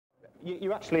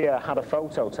You actually had a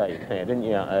photo tape here, didn't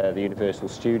you, at the Universal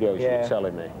Studios, you were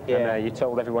telling me? Yeah. And you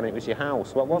told everyone it was your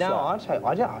house. What was that? No,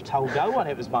 I told no one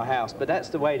it was my house, but that's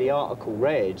the way the article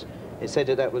read. It said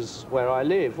that was where I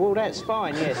live. Well, that's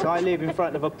fine, yes. I live in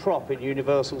front of a prop in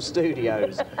Universal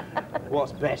Studios.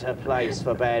 What's better place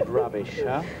for bad rubbish,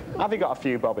 huh? Have you got a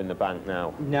few bob in the bank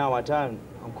now? No, I don't.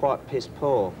 I'm quite piss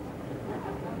poor.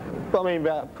 But I mean,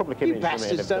 public image... You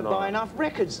bastards don't buy enough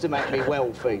records to make me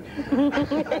wealthy.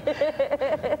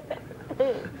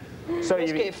 So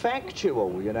let's get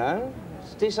factual, you know?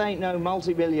 This ain't no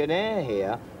multi-millionaire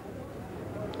here.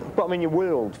 But I mean, you're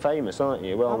world famous, aren't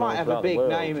you? Well, I might have a big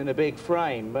name and a big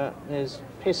frame, but there's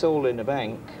piss all in the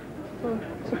bank.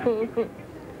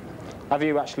 Have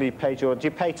you actually paid your... Do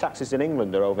you pay taxes in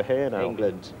England or over here now?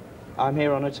 England. I'm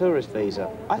here on a tourist visa.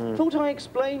 I thought I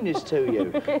explained this to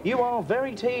you. You are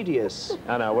very tedious.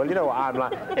 I know. Well, you know what I'm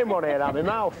like. In one ear, out my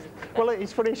mouth. Well,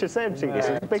 it's funny you should say anything.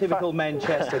 Typical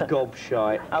Manchester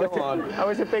gobshite. Go on. I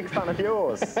was a big fan of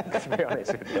yours, to be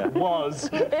honest with you. Was.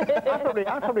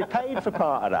 I probably paid for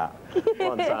part of that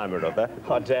one time or another.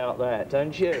 I doubt that,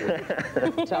 don't you?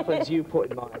 Tuppence you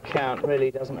put in my account really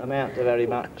doesn't amount to very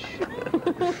much.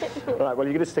 Right, well,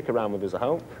 you're going to stick around with us, I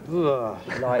hope. Ugh,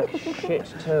 like shit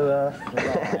to a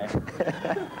fly.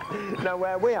 Now,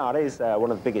 where we are is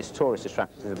one of the biggest tourist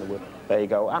attractions in the world. There you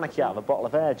go, anarchy out of a bottle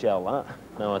of air gel, that,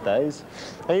 nowadays.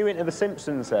 Are you into The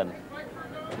Simpsons, then?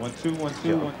 1, 2, 1,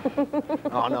 2, 1.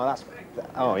 Oh, no, that's...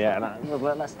 Oh, yeah,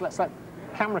 let's let...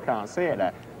 Camera can't see it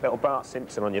there. Little Bart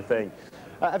Simpson on your thing.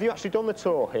 Have you actually done the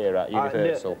tour here at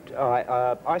Universal?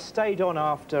 I stayed on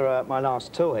after my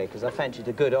last tour here because I fancied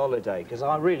a good holiday, because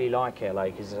I really like LA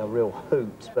because it's a real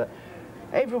hoot, but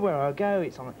everywhere I go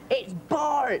it's like, it's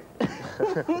Bart!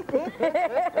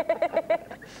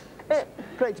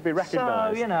 Great to be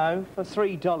recognised. So, you know, for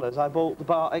 $3 I bought the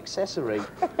Bart accessory.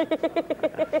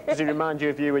 Does he remind you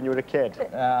of you when you were a kid?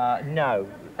 No.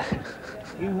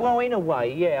 Well, in a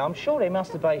way, yeah. I'm sure they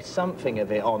must have based something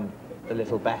of it on the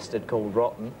little bastard called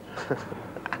Rotten.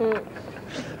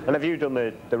 And have you done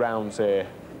the rounds here?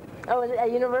 Oh, is it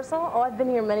at Universal? Oh, I've been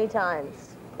here many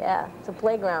times. Yeah, it's a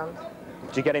playground.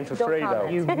 Did you get in for Don't free, comment. though?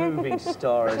 You movie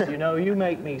stars, you know, you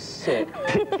make me sick.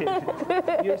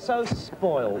 You're so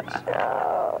spoilt.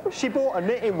 She bought a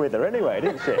knitting with her anyway,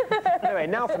 didn't she? Anyway,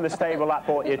 now from the stable that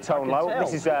bought you Tone Loc.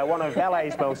 This is one of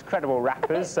LA's most credible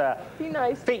rappers. Be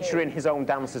nice. Featuring his own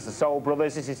dancers, the Soul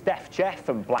Brothers. This is Def Jeff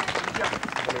and Black.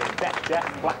 Def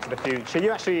Jeff, Black to the Future.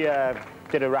 You actually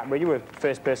did a rap where you were the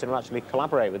first person to actually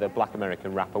collaborate with a black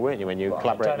American rapper, weren't you, when you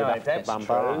collaborated with Afrika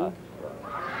Bambaataa?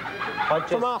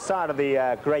 From our side of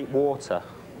the Great Water.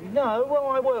 No, well,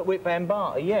 I work with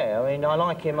Bambaataa, yeah. I mean, I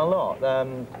like him a lot.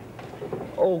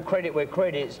 All credit where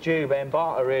credit's due,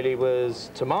 Bambaataa really was,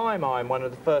 to my mind, one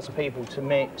of the first people to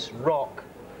mix rock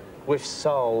with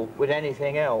soul, with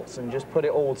anything else, and just put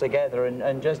it all together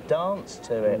and just dance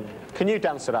to it. Can you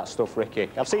dance to that stuff, Ricky?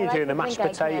 I've seen you doing the mashed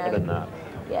potato and that.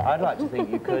 Yeah. I'd like to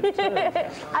think you could, too.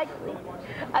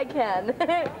 I can.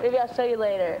 Maybe I'll show you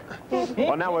later.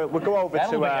 Well, now we'll go over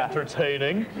That'll to... be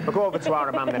entertaining. We'll go over to our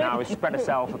Amanda now, who's spread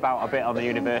herself about a bit on the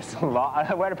Universal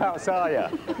lot. Whereabouts are you?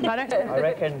 I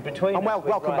reckon between... And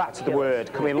welcome back to The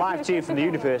Word, coming live to you from the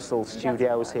Universal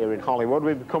Studios here in Hollywood.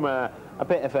 We've become a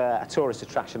bit of a tourist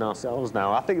attraction ourselves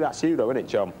now. I think that's you, though, isn't it,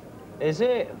 John? Is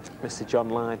it? Mr. John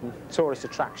Lydon, tourist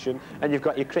attraction, and you've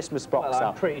got your Christmas box Well, I'm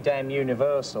up. pretty damn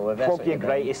universal, if that's Plug what your you mean.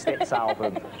 greatest hits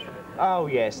album. Oh,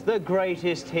 yes, the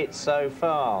greatest hit so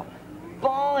far.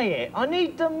 Buy it. I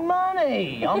need the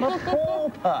money. I'm a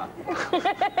pauper.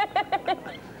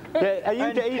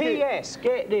 And P.S.,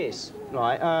 get this.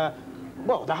 Right,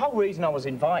 well, the whole reason I was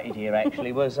invited here,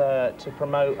 actually, was to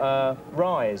promote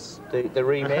Rise, the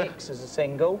remix as a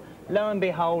single. Lo and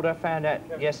behold, I found out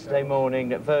yesterday morning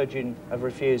that Virgin have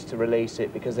refused to release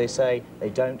it because they say they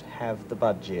don't have the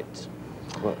budget.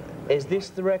 Well, is this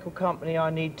the record company I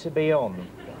need to be on?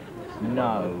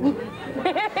 No.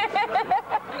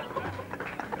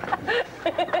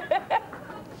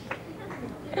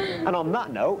 And on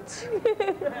that note,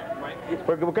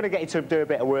 we're going to get you to do a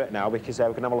bit of work now, because we're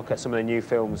going to have a look at some of the new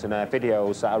films and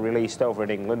videos that are released over in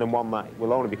England, and one that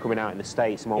will only be coming out in the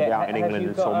States and won't be out in England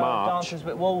until March. Dances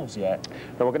with Wolves yet?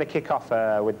 Now we're going to kick off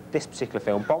with this particular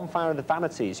film, Bonfire of the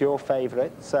Vanities, your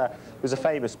favourite. It was a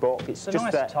famous book. It's just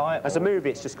nice title. as a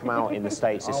movie, it's just come out in the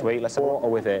States this week. Let's have a water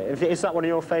with it. Is that one of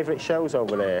your favourite shows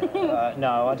over there?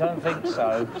 No, I don't think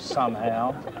so,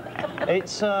 somehow.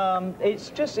 It's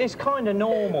kind of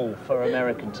normal for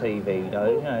American TV,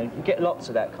 though. You know, you get lots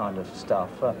of that kind of stuff.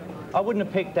 I wouldn't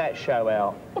have picked that show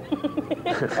out.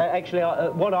 Actually,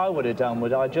 what I would have done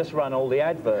would I'd just run all the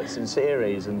adverts in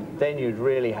series, and then you'd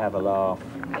really have a laugh.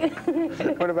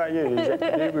 What about you? You've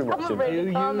been watching. I'm afraid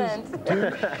to comment.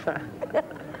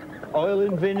 Oil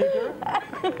and vinegar?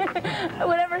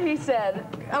 Whatever he said,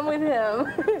 I'm with him.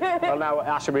 Well, now,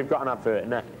 Asher, we've got an advert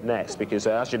next, because,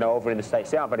 as you know, over in the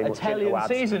States, they aren't very much into Italian ads.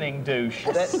 seasoning douche,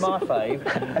 that's my fave.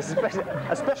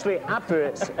 Especially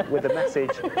adverts with a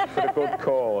message for a good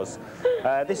cause.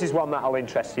 This is one that'll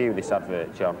interest you, this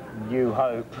advert, John. You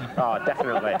hope. Oh,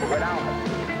 definitely.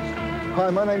 Hi,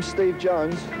 my name's Steve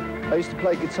Jones. I used to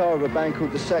play guitar with a band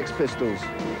called the Sex Pistols.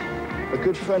 A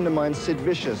good friend of mine, Sid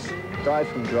Vicious, died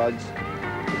from drugs.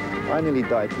 I nearly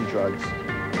died from drugs.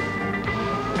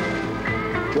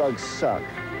 Drugs suck.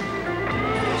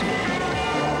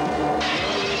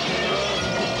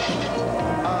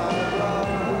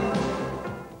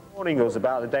 Warning us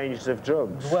about the dangers of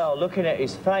drugs. Well, looking at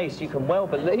his face, you can well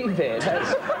believe it.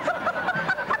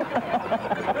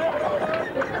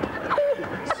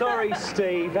 Sorry,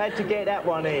 Steve, had to get that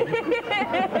one in.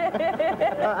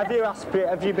 Have you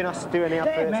been asked to do any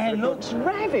adverts? That man looks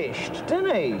ravished,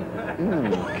 doesn't he?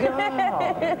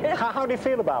 God. How do you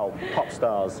feel about pop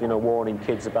stars, you know, warning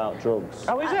kids about drugs?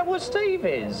 Oh, is that what Steve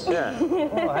is? Yeah.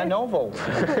 Oh, how novel.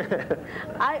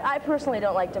 I personally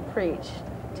don't like to preach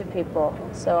to people,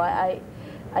 so I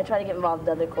try to get involved in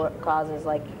other causes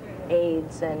like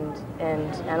AIDS and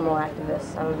animal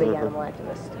activists. I'm a big animal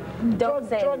activist. Don't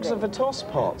say Drugs anything. are for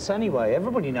tosspots anyway.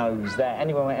 Everybody knows that.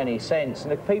 Anyone with any sense.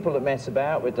 And the people that mess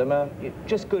about with them are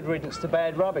just good riddance to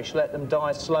bad rubbish. Let them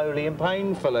die slowly and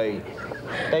painfully.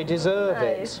 They deserve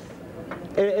Nice. it.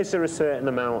 Is there a certain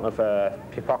amount of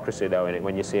hypocrisy, though, in it,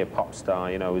 when you see a pop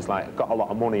star, you know, who's like got a lot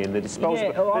of money and the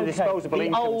disposable, the disposable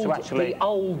income to actually... The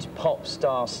old pop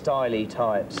star styly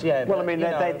types, yeah. Well, but, I mean, you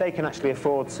know, they can actually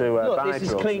afford to look, buy this is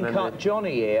drugs. clean-cut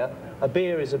Johnny here. A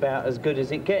beer is about as good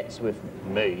as it gets with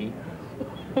me.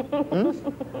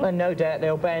 And no doubt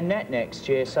they'll ban that next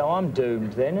year, so I'm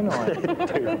doomed then, aren't I?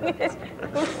 Doomed.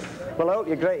 Well, I hope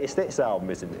your greatest hits album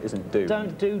isn't doomed.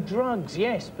 Don't do drugs,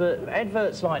 yes, but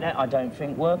adverts like that I don't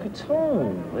think work at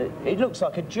all. It looks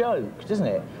like a joke, doesn't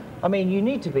it? I mean, you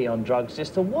need to be on drugs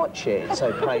just to watch it. It's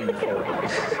so painful.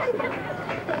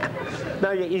 Now,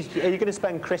 are you going to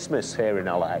spend Christmas here in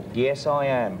LA? Yes, I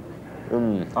am.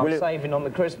 I'm Will saving on the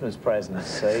Christmas presents,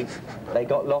 see? They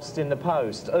got lost in the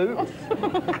post. Oops.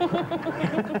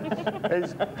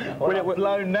 Well, I've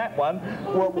blown that one.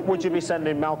 Well, would you be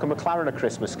sending Malcolm McLaren a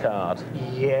Christmas card?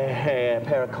 Yeah, a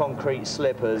pair of concrete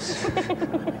slippers.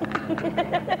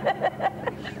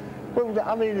 Well,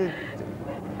 I mean,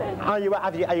 are you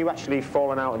actually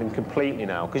fallen out with him completely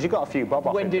now? Because you got a few bob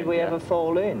off When him, did we yeah? ever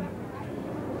fall in?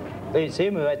 It's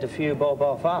him who had the few bob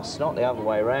off us, not the other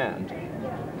way round.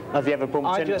 Have you ever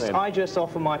bumped into him? I just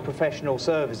offer my professional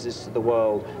services to the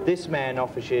world. This man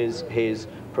offers his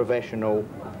professional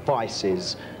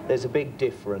vices. There's a big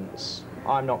difference.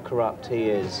 I'm not corrupt, he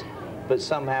is. But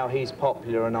somehow he's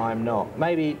popular and I'm not.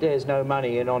 Maybe there's no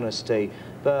money in honesty,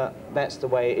 but that's the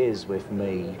way it is with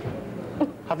me.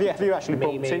 Have you actually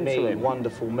bumped into him?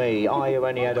 Wonderful me. I who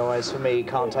only had eyes for me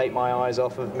can't take my eyes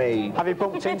off of me. Have you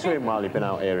bumped into him while you've been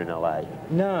out here in LA?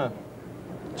 No.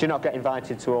 Do you not get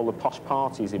invited to all the posh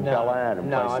parties in Bel Air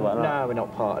and places like that? No, we're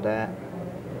not part of that.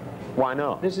 Why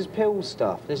not? This is pill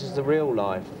stuff. This is the real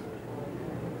life.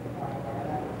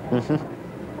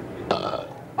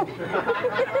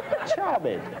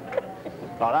 Charming.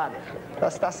 Oh,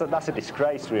 that's a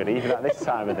disgrace, really, even at this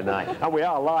time of the night. And we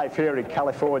are live here in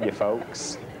California,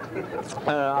 folks.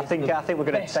 I think we're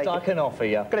going to take. I can offer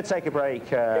you. Going to take a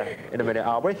break in a minute,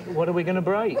 are we? What are we going to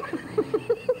break?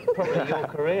 Probably your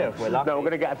career, if we're lucky. No, we're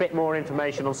going to get a bit more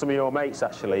information on some of your mates,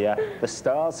 actually. The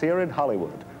stars here in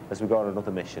Hollywood, as we go on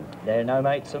another mission. They're no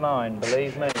mates of mine,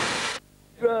 believe me.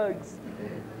 Drugs.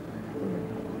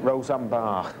 Roseanne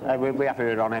Barr. We have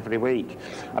her on every week.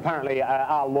 Apparently,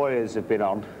 our lawyers have been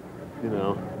on, you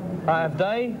know. Have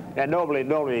they? Yeah,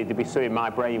 normally they'd be suing my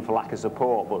brain for lack of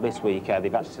support, but this week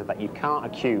they've actually said that you can't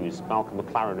accuse Malcolm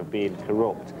McLaren of being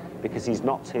corrupt because he's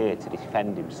not here to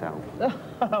defend himself.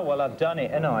 Well, I've done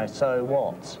it, and so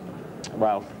what?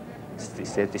 Well,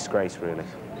 it's a disgrace, really.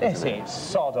 Yes, it's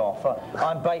sod off.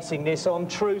 I'm basing this on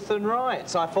truth and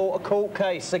rights. I fought a court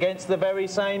case against the very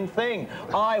same thing.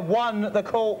 I won the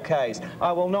court case.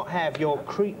 I will not have your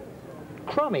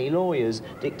crummy lawyers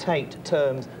dictate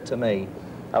terms to me.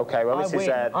 OK, well, this is...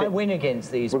 I win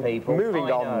against these people.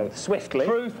 Moving on swiftly.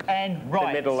 Truth and right.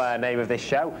 The middle name of this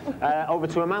show. Over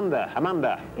to Amanda.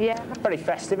 Amanda. Yeah. Very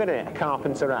festive, isn't it? A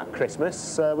carpenter at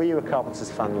Christmas. Were you a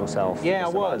Carpenter's fan yourself? Yeah, I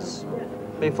was.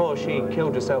 Before she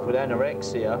killed herself with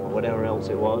anorexia, or whatever else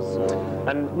it was.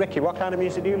 And Ricky, what kind of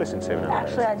music do you listen to now?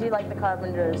 Actually, I do like the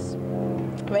Carpenters.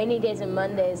 Rainy days and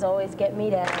Mondays always get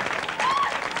me down.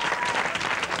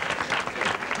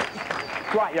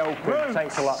 Dwight Yoakam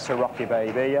takes a lot to rock you,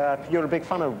 baby. You're a big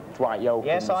fan of Dwight Yoakam.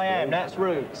 Yes, I am. That's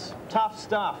Roots. Tough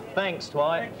stuff. Thanks,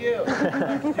 Dwight.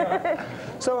 Thank you.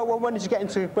 So, when did you get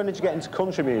into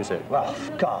country music? Well,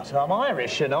 God, I'm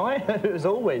Irish, and it was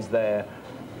always there.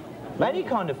 Any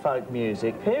kind of folk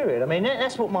music, period. I mean,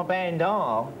 that's what my band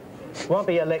are. Might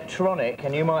be electronic,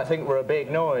 and you might think we're a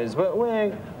big noise, but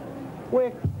we're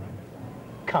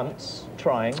cunts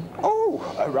trying. Oh,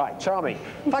 right, charming.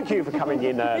 Thank you for coming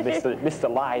in,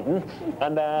 Mr. Lydon,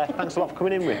 and thanks a lot for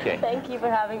coming in, Ricky. Thank you for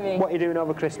having me. What are you doing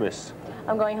over Christmas?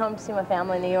 I'm going home to see my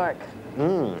family in New York.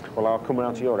 Well, I'll come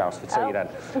round to your house for tea then.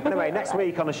 Anyway, next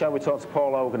week on the show we talk to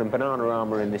Paul Hogan and Banana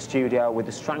Armour in the studio with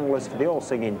the Stranglers for the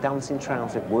all-singing, dancing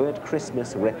trouser Word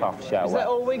Christmas rip-off show. Is that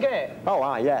all we get?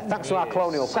 Oh, yeah. Thanks to our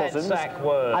colonial cousins. Sack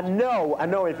word. I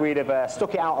know if we'd have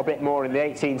stuck it out a bit more in the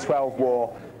 1812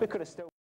 war, we could have still...